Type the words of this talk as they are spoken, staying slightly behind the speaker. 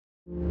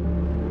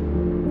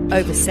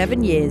Over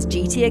 7 years,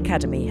 GT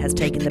Academy has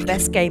taken the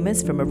best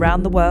gamers from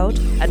around the world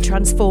and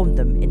transformed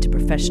them into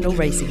professional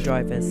racing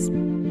drivers.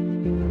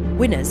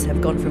 Winners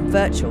have gone from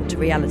virtual to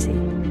reality,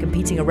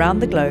 competing around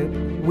the globe,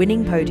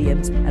 winning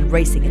podiums and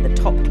racing in the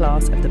top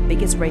class of the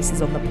biggest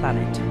races on the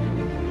planet.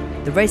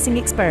 The racing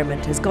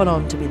experiment has gone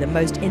on to be the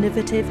most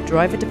innovative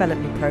driver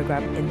development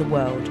program in the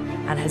world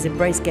and has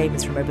embraced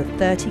gamers from over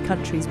 30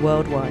 countries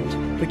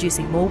worldwide,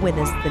 producing more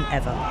winners than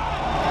ever.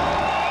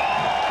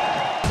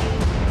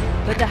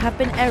 But there have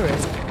been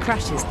errors,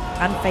 crashes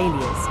and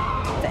failures.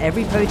 For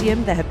every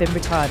podium there have been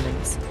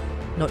retirements.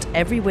 Not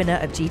every winner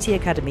of GT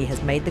Academy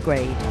has made the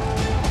grade.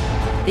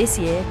 This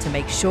year, to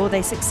make sure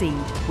they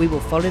succeed, we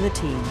will follow the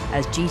team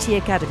as GT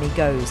Academy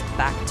goes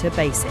back to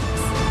basics.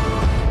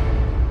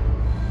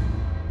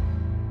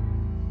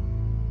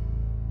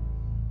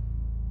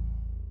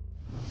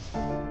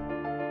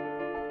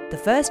 The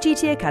first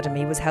GT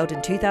Academy was held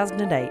in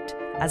 2008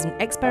 as an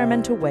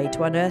experimental way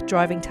to unearth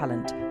driving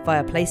talent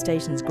via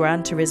PlayStation's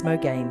Gran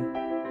Turismo game.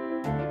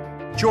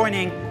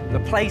 Joining the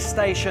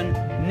PlayStation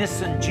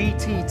Nissan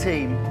GT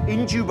team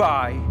in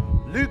Dubai,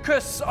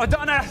 Lucas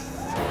Ordonez.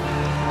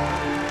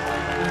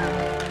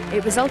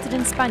 It resulted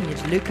in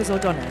Spaniard Lucas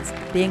Ordonez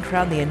being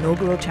crowned the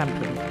inaugural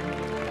champion.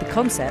 The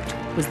concept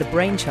was the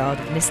brainchild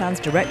of Nissan's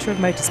Director of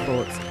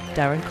Motorsports,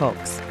 Darren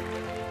Cox.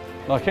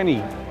 Like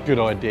any good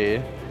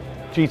idea,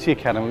 GT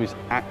Academy is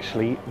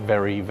actually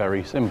very,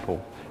 very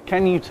simple.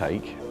 Can you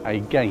take a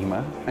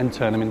gamer and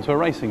turn them into a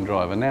racing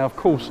driver? Now, of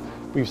course,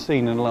 we've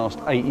seen in the last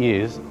 8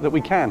 years that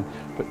we can,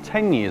 but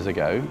 10 years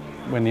ago,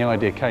 when the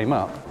idea came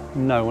up,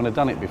 no one had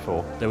done it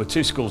before. There were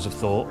two schools of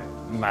thought,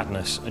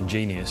 madness and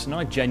genius, and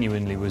I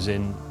genuinely was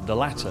in the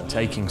latter,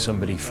 taking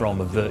somebody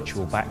from a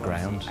virtual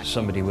background,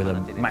 somebody with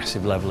a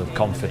massive level of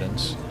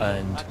confidence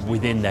and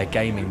within their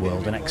gaming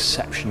world an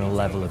exceptional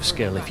level of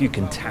skill. If you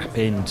can tap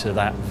into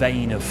that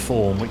vein of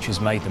form which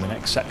has made them an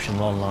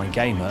exceptional online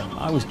gamer,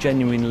 I was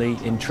genuinely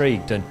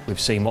intrigued, and we've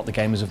seen what the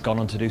gamers have gone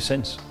on to do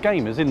since.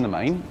 Gamers in the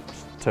main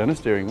turn a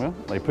steering wheel,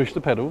 they push the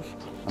pedals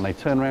and they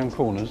turn around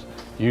corners,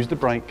 use the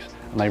brakes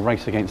and they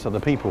race against other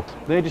people.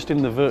 They're just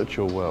in the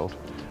virtual world.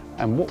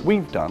 And what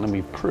we've done and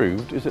we've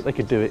proved is that they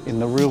could do it in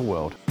the real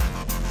world.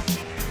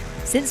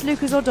 Since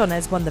Lucas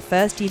Ordonez won the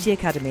first GT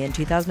Academy in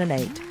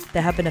 2008,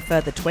 there have been a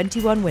further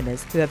 21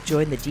 winners who have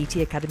joined the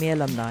GT Academy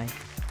alumni.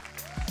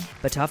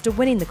 But after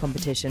winning the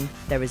competition,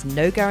 there is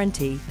no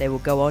guarantee they will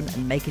go on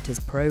and make it as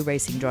pro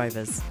racing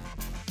drivers.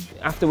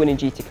 After winning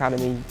GT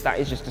Academy, that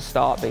is just the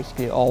start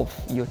basically of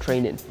your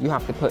training. You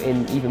have to put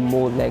in even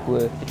more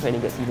legwork, the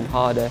training gets even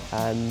harder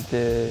and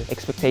the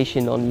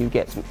expectation on you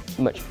gets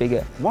much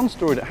bigger. One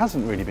story that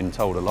hasn't really been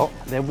told a lot,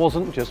 there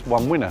wasn't just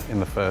one winner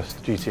in the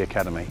first GT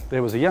Academy.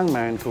 There was a young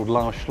man called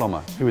Lars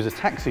Schlommer, who was a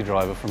taxi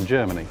driver from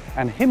Germany,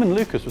 and him and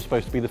Lucas were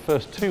supposed to be the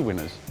first two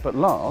winners, but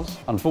Lars,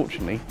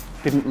 unfortunately,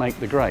 didn't make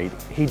the grade.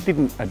 He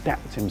didn't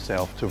adapt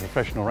himself to a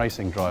professional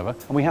racing driver,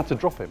 and we had to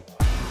drop him.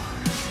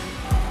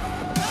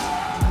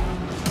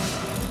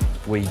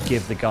 We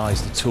give the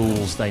guys the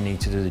tools they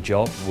need to do the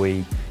job.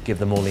 We give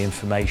them all the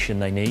information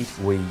they need.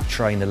 We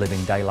train the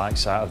living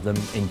daylights out of them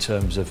in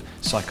terms of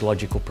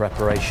psychological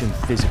preparation,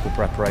 physical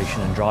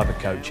preparation and driver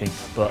coaching.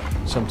 But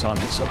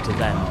sometimes it's up to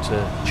them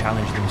to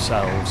challenge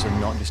themselves and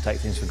not just take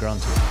things for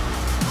granted.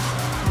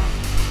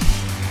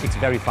 It's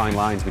very fine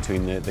lines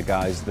between the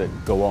guys that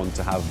go on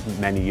to have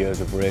many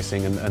years of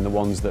racing and the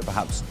ones that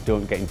perhaps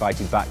don't get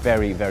invited back.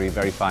 Very, very,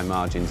 very fine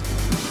margins.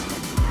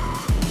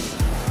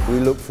 We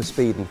look for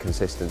speed and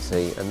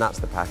consistency, and that's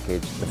the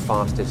package. The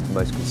fastest,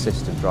 most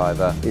consistent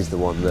driver is the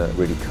one that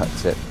really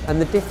cuts it.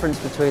 And the difference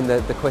between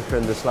the quicker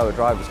and the slower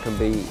drivers can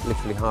be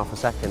literally half a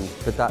second,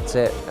 but that's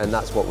it, and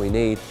that's what we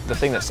need. The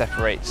thing that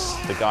separates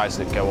the guys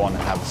that go on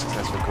and have a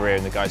successful career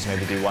and the guys who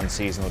maybe do one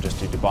season or just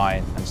do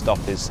Dubai and stop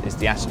is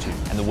the attitude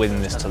and the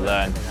willingness to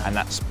learn and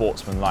that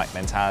sportsman-like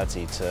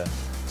mentality to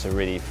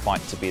really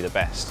fight to be the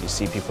best. You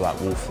see people like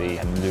Wolfie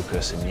and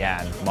Lucas and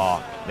Jan,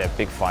 Mark, they're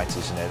big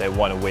fighters, you know, they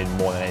want to win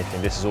more than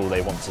anything. This is all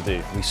they want to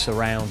do. We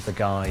surround the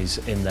guys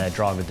in their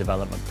driver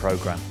development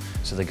program.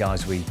 So the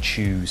guys we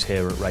choose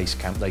here at Race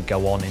Camp, they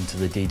go on into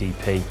the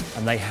DDP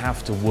and they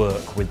have to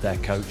work with their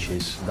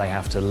coaches. They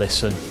have to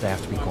listen, they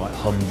have to be quite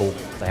humble,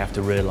 they have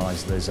to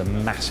realise there's a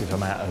massive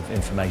amount of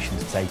information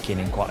to take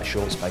in quite a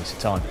short space of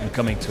time. And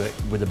coming to it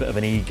with a bit of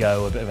an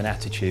ego, a bit of an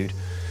attitude,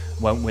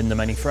 won't win them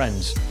any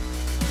friends.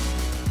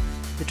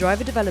 The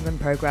Driver Development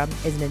Programme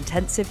is an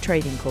intensive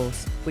training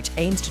course which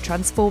aims to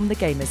transform the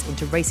gamers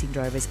into racing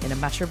drivers in a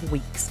matter of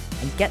weeks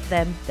and get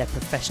them their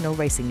professional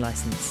racing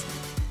licence.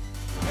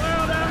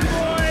 Well done, boy!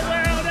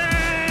 Well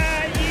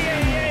done!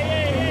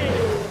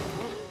 Yeah.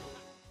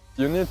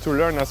 You need to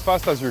learn as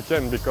fast as you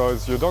can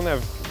because you don't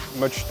have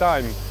much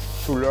time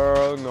to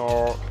learn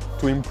or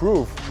to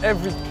improve.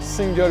 Every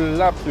single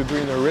lap you do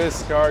in a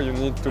race car, you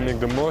need to make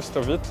the most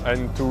of it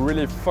and to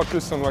really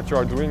focus on what you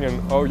are doing and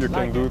how you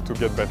can do to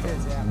get better.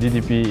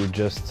 DDP is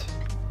just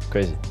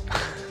crazy.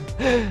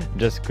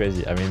 Just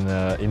crazy. I mean,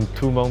 in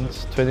 2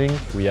 months training,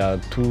 we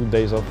had 2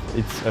 days off.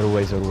 It's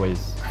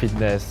always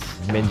fitness,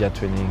 media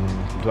training,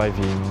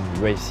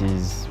 driving,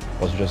 races.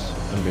 It was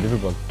just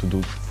unbelievable to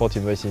do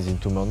 14 races in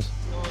 2 months.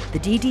 The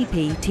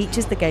DDP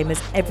teaches the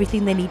gamers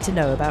everything they need to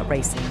know about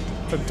racing,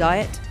 from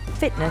diet,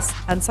 fitness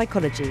and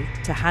psychology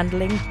to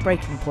handling,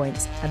 braking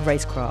points and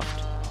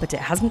racecraft. But it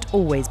hasn't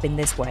always been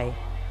this way.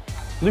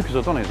 Lucas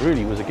Ordonez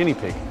really was a guinea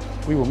pig.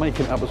 We were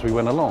making it up as we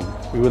went along.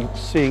 We were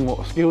seeing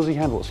what skills he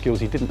had, what skills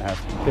he didn't have.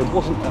 There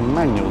wasn't a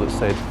manual that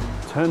said,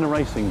 turn a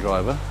racing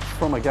driver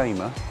from a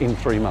gamer in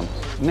 3 months.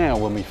 Now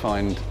when we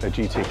find a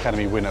GT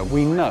Academy winner,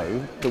 we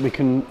know that we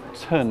can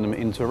turn them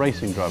into a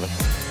racing driver.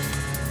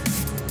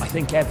 I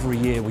think every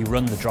year we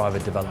run the driver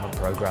development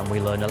program, we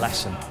learn a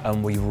lesson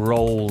and we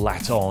roll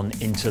that on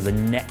into the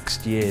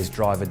next year's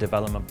driver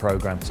development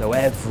program. So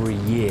every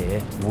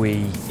year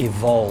we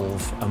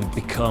evolve and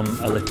become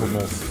a little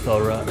more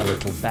thorough, a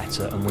little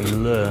better, and we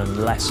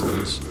learn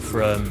lessons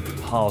from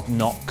hard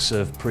knocks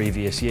of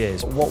previous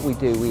years. What we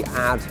do, we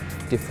add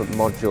different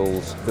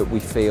modules that we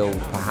feel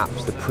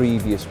perhaps the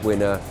previous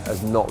winner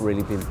has not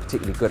really been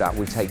particularly good at.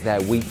 We take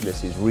their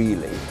weaknesses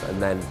really and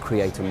then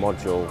create a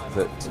module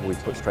that we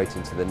put straight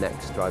into the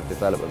next drive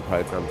development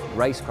program.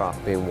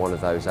 Racecraft being one of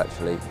those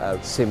actually, a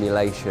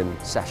simulation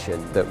session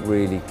that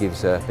really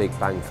gives a big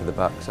bang for the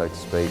buck, so to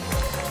speak.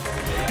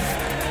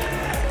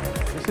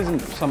 This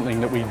isn't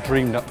something that we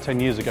dreamed up 10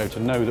 years ago to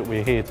know that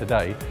we're here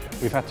today.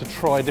 We've had to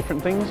try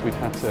different things, we've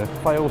had to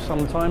fail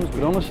sometimes,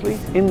 but honestly,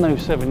 in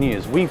those 7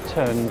 years, we've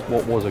turned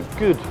what was a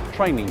good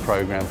training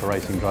program for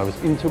racing drivers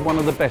into one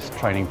of the best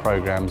training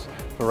programs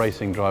for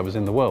racing drivers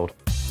in the world.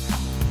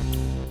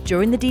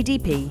 During the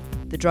DDP,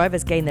 the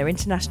drivers gain their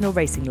international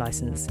racing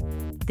licence.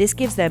 This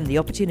gives them the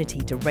opportunity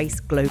to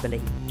race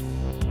globally.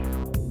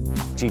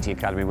 GT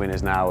Academy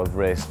winners now have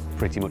raced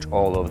pretty much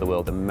all over the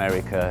world.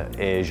 America,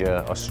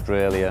 Asia,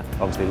 Australia,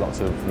 obviously lots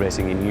of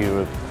racing in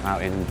Europe,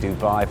 out in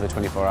Dubai for the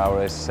 24-hour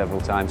race several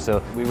times,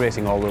 so we're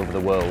racing all over the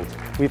world.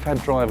 We've had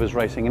drivers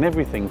racing in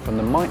everything from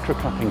the Mitra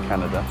Cup in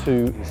Canada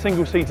to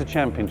single-seater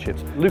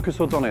championships. Lucas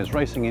Ordonez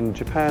racing in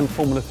Japan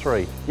Formula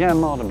 3, Jan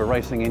Mardenborough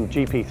racing in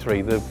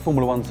GP3, the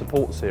Formula 1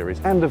 support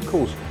series, and of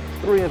course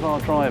 3 of our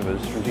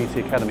drivers from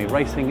GT Academy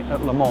racing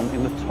at Le Mans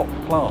in the top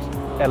class,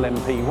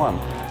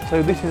 LMP1.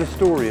 So this is a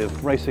story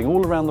of racing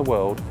all around the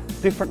world,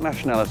 different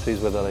nationalities,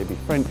 whether they be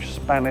French,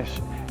 Spanish,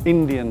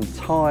 Indian,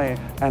 Thai,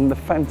 and the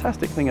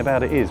fantastic thing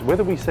about it is,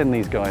 whether we send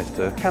these guys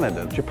to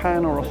Canada,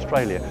 Japan or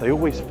Australia, they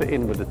always fit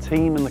in with the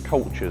team and the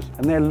cultures,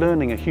 and they're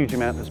learning a huge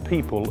amount as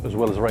people as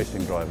well as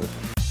racing drivers.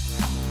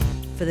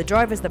 For the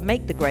drivers that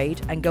make the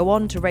grade and go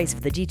on to race for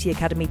the GT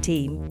Academy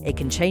team, it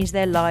can change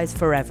their lives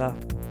forever.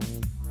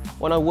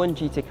 When I won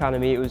GT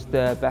Academy, it was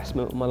the best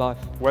moment of my life.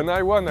 When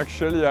I won,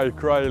 actually, I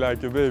cried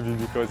like a baby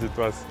because it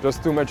was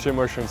just too much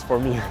emotions for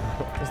me.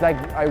 It's like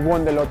I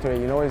won the lottery,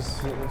 you know,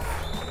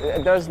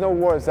 there's no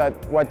words that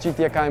what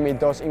GT Academy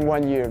does in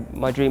 1 year.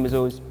 My dream was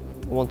always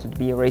wanted to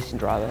be a racing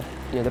driver.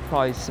 You know, the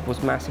prize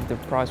was massive. The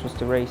prize was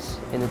to race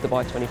in the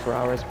Dubai 24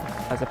 hours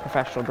as a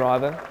professional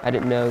driver. I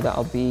didn't know that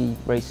I'll be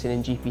racing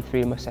in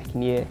GP3 in my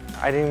 2nd year.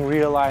 I didn't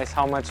realize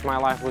how much my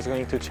life was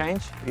going to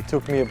change. It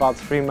took me about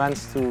 3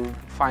 months to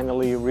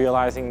finally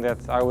realizing that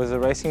I was a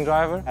racing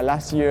driver.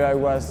 Last year I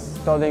was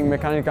studying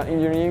mechanical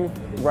engineering,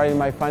 writing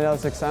my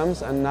finals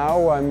exams, and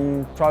now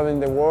I'm traveling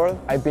the world.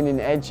 I've been in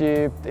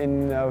Egypt,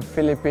 in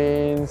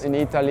Philippines, in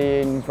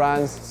Italy, in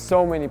France,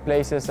 so many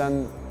places,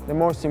 and the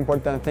most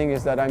important thing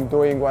is that I'm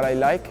doing what I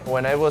like.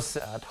 When I was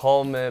at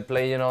home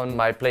playing on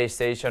my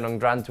PlayStation on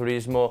Gran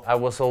Turismo, I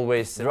was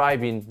always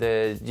driving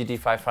the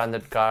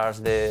GT500 cars,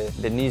 the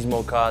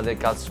NISMO car, the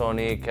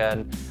Calsonic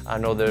and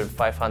other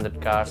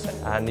 500 cars.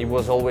 And it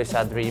was always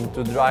a dream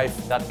to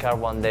drive that car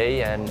one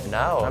day, and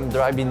now I'm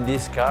driving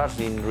these cars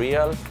in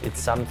real. It's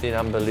something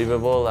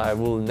unbelievable. I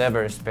will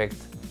never expect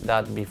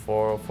that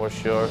before, for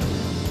sure.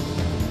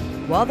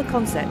 While the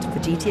concept for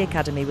GT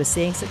Academy was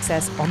seeing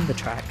success on the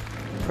track,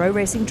 pro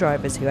racing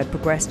drivers who had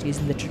progressed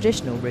using the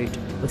traditional route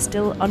were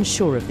still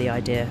unsure of the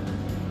idea.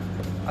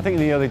 I think in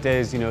the early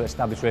days,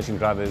 established racing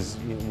drivers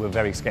were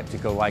very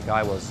sceptical, like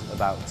I was,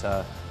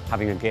 about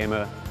having a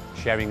gamer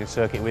sharing a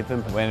circuit with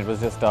them. When it was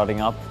just starting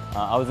up,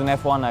 I was in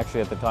F1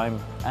 actually at the time,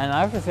 and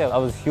I have to say I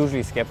was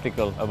hugely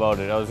skeptical about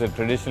it. I was a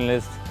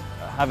traditionalist.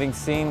 Having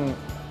seen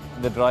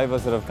the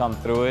drivers that have come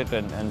through it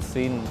and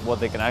seen what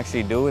they can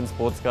actually do in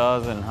sports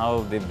cars and how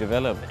they've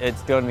developed,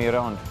 it's turned me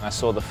around. I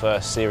saw the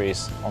first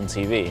series on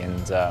TV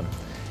and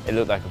it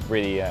looked like a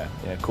really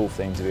cool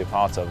thing to be a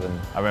part of. And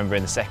I remember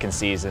in the 2nd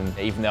season,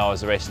 even though I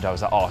was a racing driver, I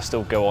was like, I'll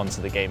still go on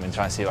to the game and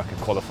try and see if I could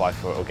qualify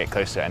for it or get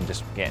close to it, and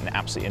just getting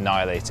absolutely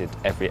annihilated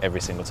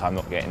every single time,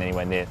 not getting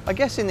anywhere near. I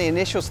guess in the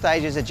initial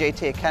stages of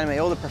GT Academy,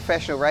 all the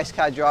professional race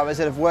car drivers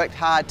that have worked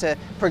hard to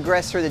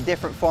progress through the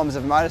different forms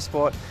of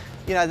motorsport,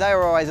 they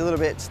were always a little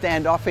bit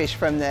standoffish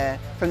from the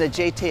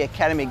GT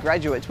Academy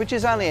graduates, which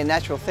is only a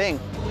natural thing.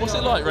 What's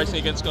it like racing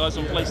against guys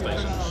on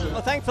PlayStation?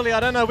 Well, thankfully I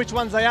don't know which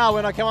ones they are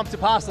when I come up to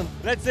pass them.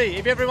 Let's see,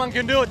 if everyone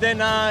can do it,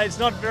 then it's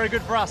not very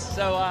good for us,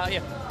 so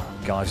yeah.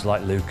 Guys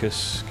like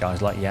Lucas,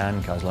 guys like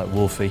Jan, guys like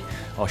Wolfie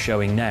are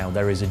showing now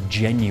there is a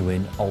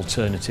genuine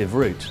alternative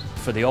route.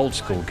 For the old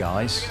school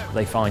guys,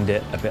 they find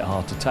it a bit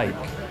hard to take.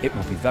 It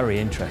would be very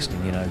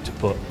interesting, you know, to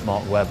put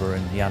Mark Webber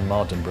and Jan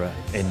Mardenborough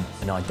in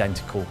an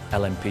identical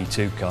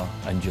LMP2 car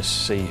and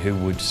just see who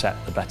would set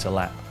the better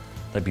lap.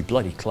 They'd be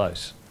bloody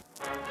close.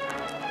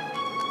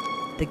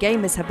 The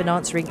gamers have been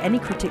answering any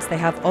critics they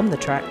have on the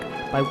track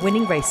by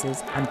winning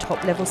races and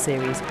top-level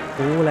series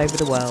all over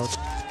the world.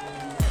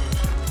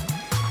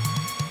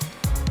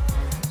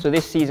 So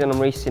this season I'm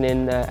racing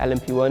in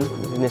LMP1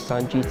 with the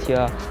Nissan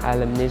GT-R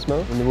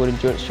NISMO in the World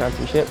Endurance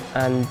Championship,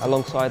 and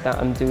alongside that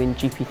I'm doing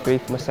GP3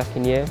 for my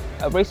second year.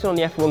 Racing on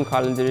the F1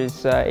 calendar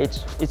is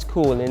it's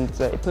cool, and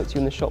it puts you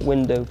in the shop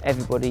window.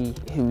 Everybody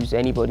who's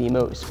anybody in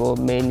motorsport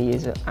mainly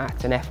is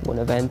at an F1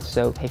 event,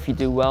 so if you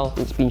do well,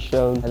 it's been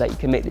shown that you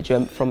can make the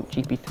jump from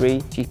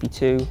GP3,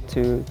 GP2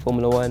 to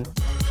Formula 1.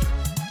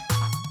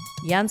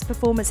 Jan's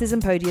performances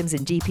and podiums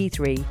in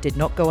GP3 did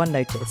not go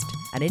unnoticed,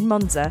 and in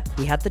Monza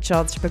he had the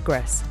chance to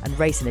progress and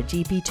race in a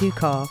GP2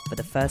 car for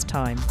the first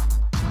time.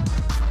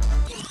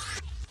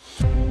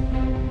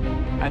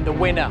 And the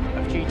winner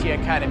of GT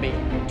Academy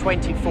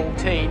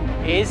 2014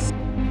 is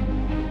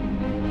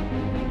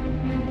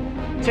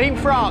Team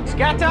France,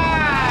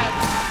 Gaetan!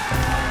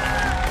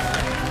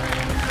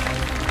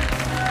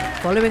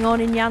 Following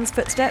on in Jan's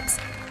footsteps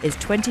is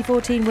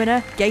 2014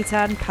 winner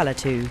Gaetan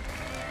Palatou.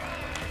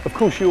 Of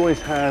course, you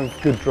always have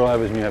good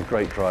drivers and you have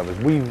great drivers.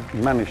 We've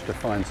managed to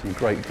find some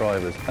great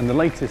drivers, and the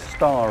latest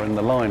star in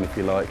the line, if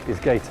you like, is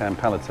Gaetan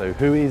Palatou,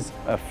 who is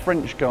a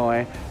French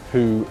guy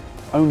who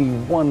only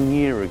 1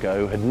 year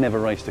ago had never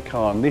raced a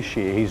car, and this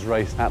year he's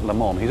raced at Le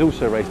Mans. He's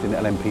also raced in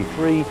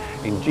LMP3,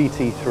 in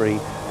GT3,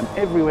 and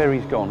everywhere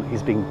he's gone,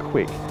 he's been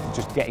quick.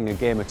 Just getting a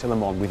gamer to Le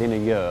Mans within a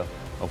year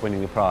of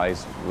winning the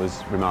prize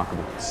was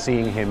remarkable.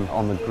 Seeing him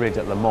on the grid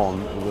at Le Mans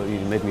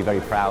made me very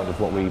proud of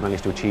what we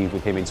managed to achieve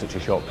with him in such a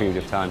short period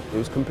of time. It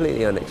was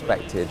completely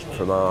unexpected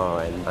from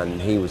our end,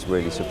 and he was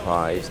really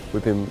surprised.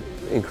 We've been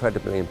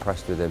incredibly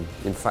impressed with him.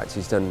 In fact,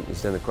 he's done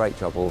a great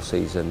job all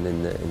season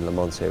in the Le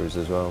Mans series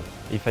as well.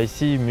 If I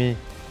see me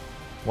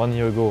 1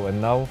 year ago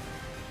and now,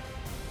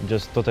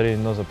 just totally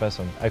another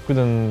person. I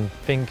couldn't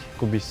think it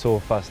could be so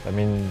fast. I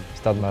mean,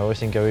 start my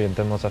racing career and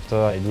 10 months after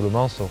I do Le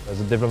Mans, so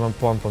the development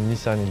point from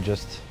Nissan is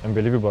just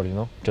unbelievable, you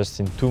know? Just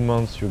in 2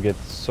 months you get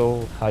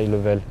so high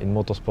level in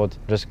motorsport,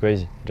 just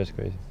crazy, just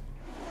crazy.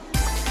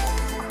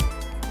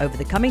 Over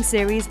the coming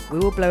series, we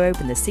will blow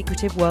open the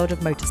secretive world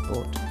of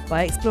motorsport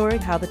by exploring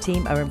how the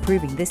team are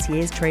improving this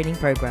year's training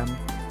programme.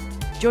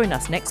 Join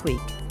us next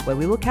week, where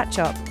we will catch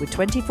up with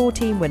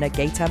 2014 winner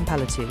Gaetan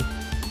Palatou,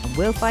 and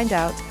we'll find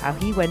out how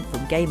he went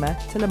from gamer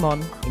to Le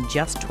Mans in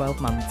just 12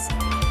 months.